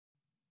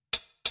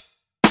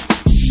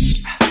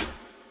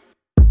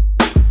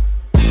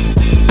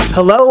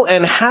Hello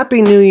and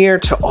Happy New Year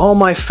to all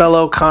my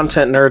fellow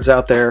content nerds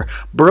out there.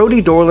 Brody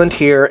Dorland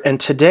here, and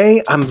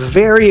today I'm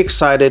very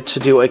excited to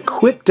do a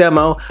quick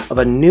demo of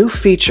a new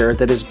feature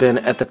that has been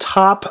at the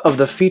top of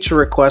the feature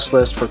request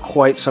list for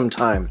quite some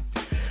time.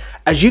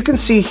 As you can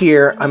see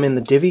here, I'm in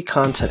the Divvy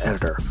content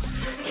editor.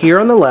 Here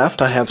on the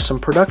left, I have some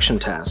production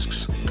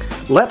tasks.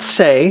 Let's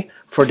say,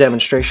 for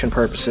demonstration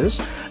purposes,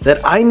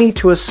 that I need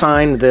to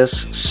assign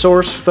this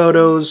source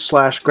photos /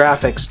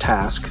 graphics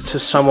task to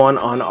someone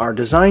on our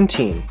design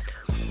team.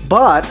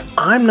 But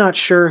I'm not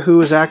sure who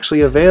is actually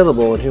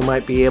available and who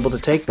might be able to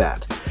take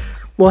that.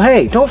 Well,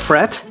 hey, don't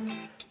fret.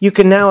 You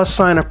can now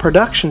assign a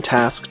production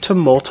task to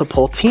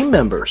multiple team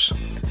members.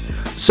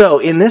 So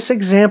in this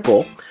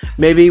example,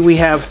 maybe we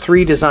have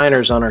 3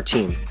 designers on our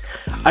team.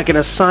 I can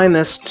assign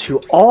this to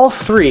all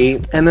 3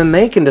 and then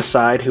they can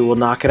decide who will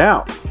knock it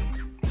out.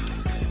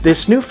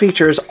 This new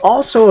feature is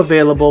also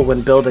available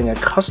when building a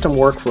custom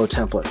workflow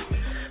template.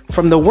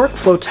 From the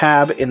Workflow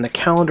tab in the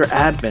Calendar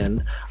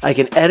admin, I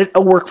can edit a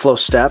workflow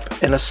step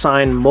and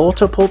assign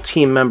multiple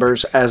team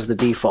members as the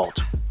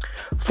default.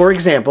 For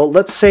example,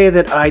 let's say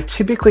that I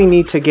typically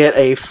need to get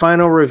a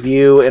final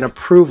review and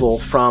approval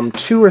from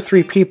 2 or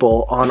 3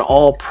 people on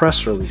all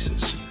press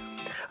releases.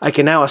 I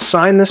can now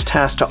assign this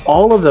task to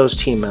all of those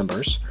team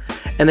members,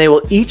 and they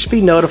will each be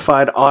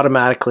notified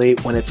automatically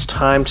when it's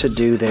time to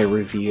do their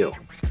review.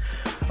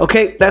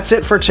 Okay, that's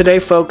it for today,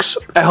 folks.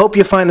 I hope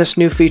you find this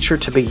new feature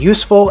to be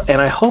useful, and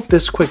I hope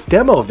this quick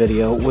demo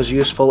video was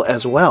useful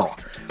as well.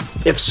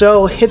 If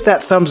so, hit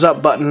that thumbs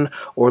up button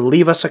or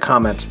leave us a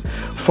comment.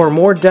 For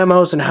more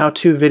demos and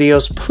how-to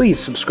videos, please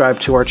subscribe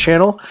to our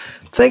channel.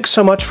 Thanks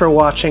so much for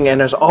watching,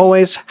 and as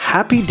always,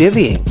 happy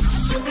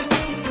divvying!